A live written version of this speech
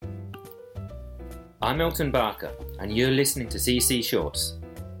I'm Milton Barker, and you're listening to CC Shorts.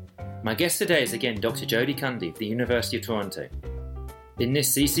 My guest today is again Dr. Jodie Cundy of the University of Toronto. In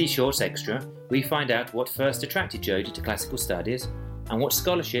this CC Shorts Extra, we find out what first attracted Jodie to classical studies and what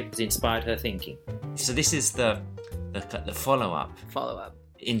scholarship has inspired her thinking. So this is the follow-up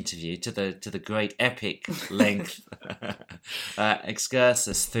interview to the great epic length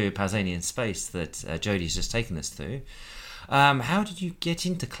excursus through Pausanian space that Jodie's just taken us through. How did you get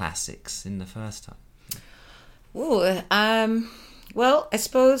into classics in the first time? Well, I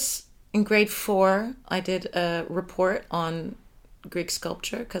suppose in grade 4 I did a report on Greek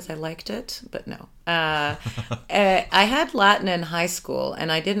sculpture because I liked it, but no. I had Latin in high school and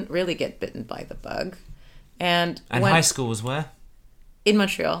I didn't really get bitten by the bug. And high school was where? In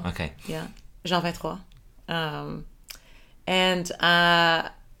Montreal. Okay. Yeah. Jean 23.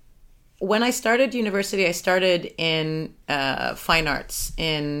 When I started university, I started in fine arts,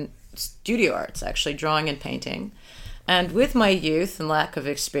 in studio arts, actually, drawing and painting. And with my youth and lack of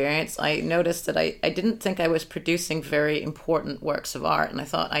experience, I noticed that I didn't think I was producing very important works of art. And I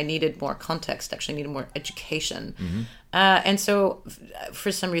thought I needed more context, actually needed more education. Mm-hmm. And so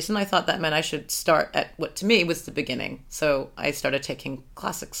for some reason, I thought that meant I should start at what to me was the beginning. So I started taking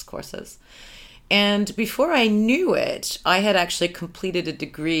classics courses. And before I knew it, I had actually completed a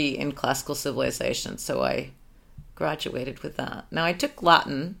degree in classical civilization. So I graduated with that. Now, I took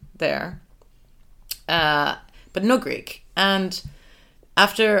Latin there, but no Greek. And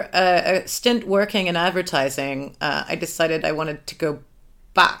after a stint working in advertising, I decided I wanted to go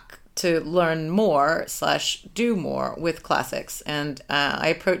back to learn more / do more with classics. And I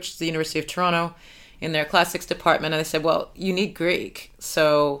approached the University of Toronto in their classics department, and they said, well, you need Greek.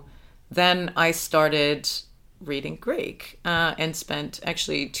 So then I started reading Greek and spent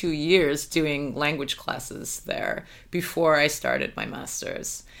actually 2 years doing language classes there before I started my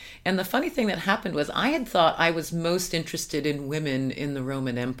master's. And the funny thing that happened was I had thought I was most interested in women in the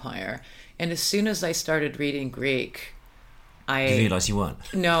Roman Empire. And as soon as I started reading Greek, You realised you weren't?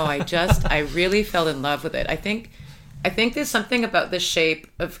 No, I really fell in love with it. I think there's something about the shape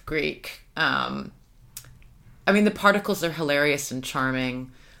of Greek. The particles are hilarious and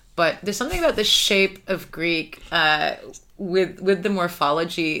charming. But there's something about the shape of Greek with the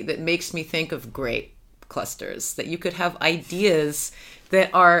morphology that makes me think of grape clusters, that you could have ideas that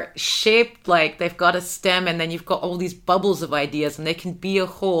are shaped like they've got a stem and then you've got all these bubbles of ideas and they can be a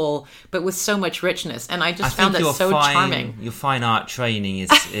whole, but with so much richness. And I found that so charming. Your fine art training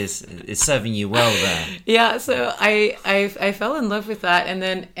is serving you well there. Yeah, so I fell in love with that, and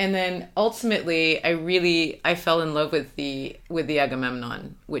then ultimately I fell in love with the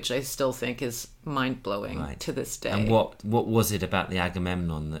Agamemnon, which I still think is mind blowing to this day. And what was it about the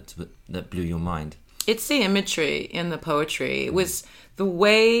Agamemnon that blew your mind? It's the imagery in the poetry. It was the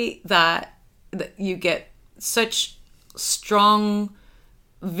way that you get such strong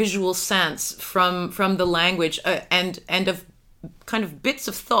visual sense from the language and of kind of bits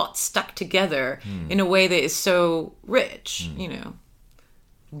of thought stuck together in a way that is so rich,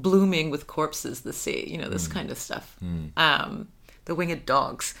 blooming with corpses, the sea, this kind of stuff. The winged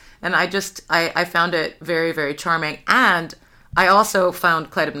dogs. And I found it very, very charming. And I also found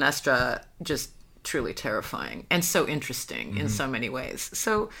Clytemnestra just truly terrifying and so interesting in so many ways.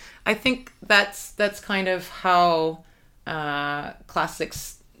 So I think that's kind of how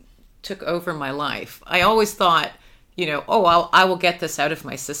classics took over my life. I always thought, I will get this out of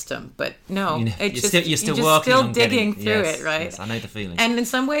my system, but no, you're still digging through it, right? Yes, I know the feeling. And in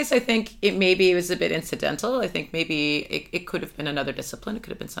some ways, I think it was a bit incidental. I think maybe it could have been another discipline. It could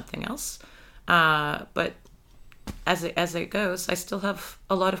have been something else. But as it goes, I still have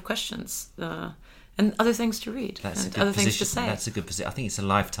a lot of questions. And other things to read things to say. That's a good position. I think it's a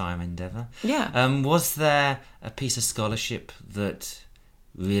lifetime endeavour. Yeah. Was there a piece of scholarship that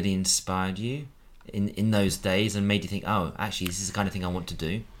really inspired you in those days and made you think, oh, actually, this is the kind of thing I want to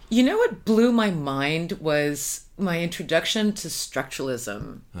do? You know what blew my mind was my introduction to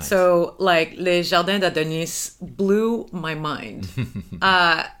structuralism. Right. So, like, Les Jardins d'Adonis blew my mind.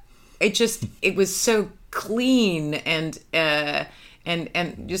 It was so clean and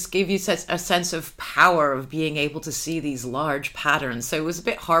just gave you such a sense of power of being able to see these large patterns. So it was a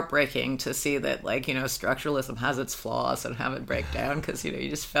bit heartbreaking to see that, structuralism has its flaws and have it break down because, you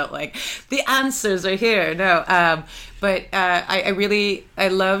just felt like the answers are here. No, but I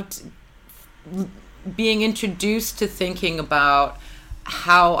loved being introduced to thinking about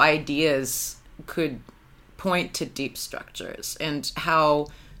how ideas could point to deep structures and how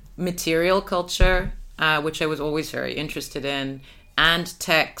material culture, which I was always very interested in, and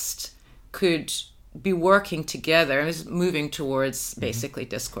text could be working together. It was moving towards basically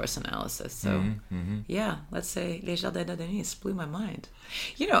discourse analysis. So yeah, let's say Les Jardins de Denis blew my mind.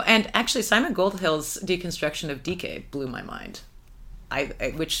 And actually Simon Goldhill's deconstruction of Dike blew my mind.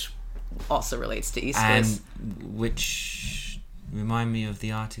 Which also relates to Aeschylus. And which, remind me of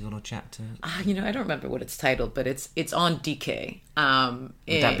the article or chapter? I don't remember what it's titled, but it's on Dike. Would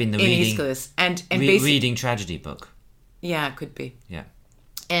that be in the reading, Aeschylus. And reading tragedy book? Yeah, it could be. Yeah.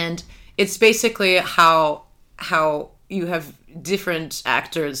 And it's basically how you have different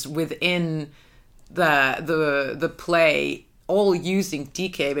actors within the play all using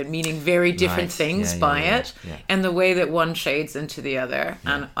Dike, but meaning very different things by it. Yeah. And the way that one shades into the other.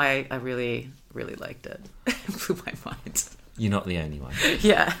 Yeah. And I really, really liked it. It blew my mind. You're not the only one.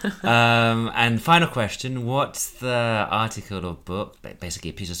 Yeah. And final question, what's the article or book, basically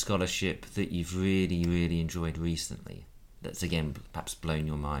a piece of scholarship, that you've really, really enjoyed recently that's, again, perhaps blown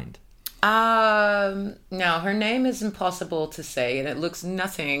your mind? Now, her name is impossible to say, and it looks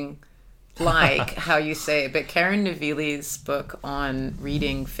nothing like how you say it, but Karen Navili's book on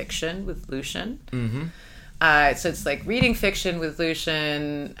reading fiction with Lucian. Mm-hmm. So it's like reading fiction with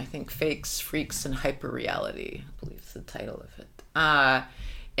Lucian, I think Fakes, Freaks, and Hyperreality, I believe is the title of it.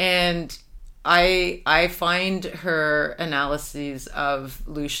 And I find her analyses of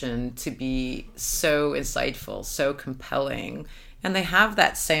Lucian to be so insightful, so compelling, and they have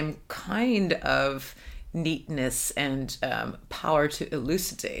that same kind of neatness and power to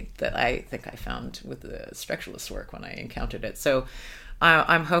elucidate that I think I found with the structuralist work when I encountered it. So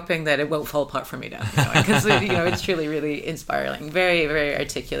I'm hoping that it won't fall apart for me now, because it's truly really inspiring, very, very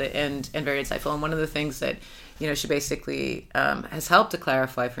articulate and very insightful. And one of the things that she basically has helped to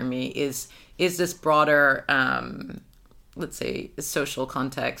clarify for me is this broader, let's say, social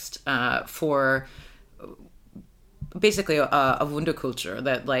context for basically a Wunderkultur,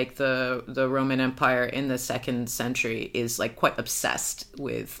 that like the Roman Empire in the 2nd century is like quite obsessed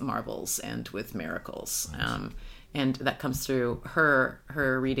with marvels and with miracles. Nice. And that comes through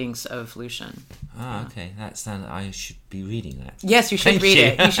her readings of Lucian. Okay. I should be reading that. Yes, you should read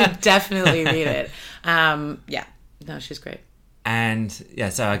it. You should definitely read it. Yeah. No, she's great. And yeah,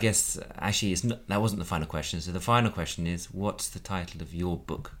 so I guess actually that wasn't the final question. So the final question is, what's the title of your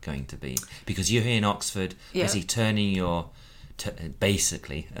book going to be? Because you're here in Oxford, basically turning your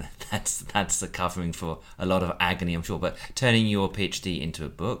basically that's the covering for a lot of agony, I'm sure, but turning your PhD into a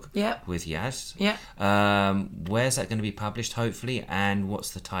book with Yaz. Yeah. Where's that going to be published, hopefully, and what's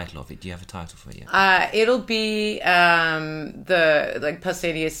the title of it? Do you have a title for it? It'll be the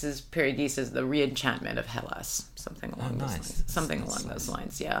Pausanias's Paradisus, the Reenchantment of Hellas, something along those lines. Something along those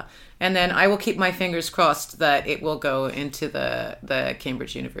lines, yeah. And then I will keep my fingers crossed that it will go into the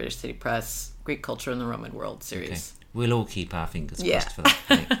Cambridge University Press Greek Culture in the Roman World series. Okay. We'll all keep our fingers crossed for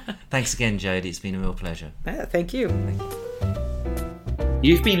that. Thanks again, Jodie. It's been a real pleasure. Thank you.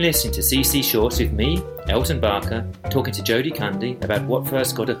 You've been listening to CC Shorts with me, Elton Barker, talking to Jodie Cundy about what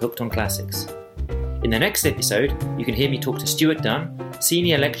first got her hooked on classics. In the next episode, you can hear me talk to Stuart Dunn,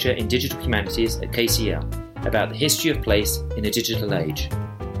 Senior Lecturer in Digital Humanities at KCL, about the history of place in a digital age.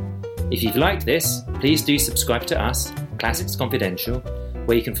 If you've liked this, please do subscribe to us, Classics Confidential,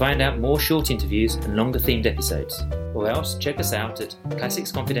 where you can find out more short interviews and longer themed episodes. Or else check us out at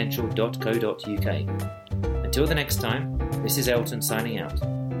classicsconfidential.co.uk. Until the next time, this is Elton signing out.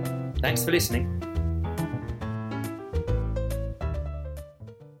 Thanks for listening.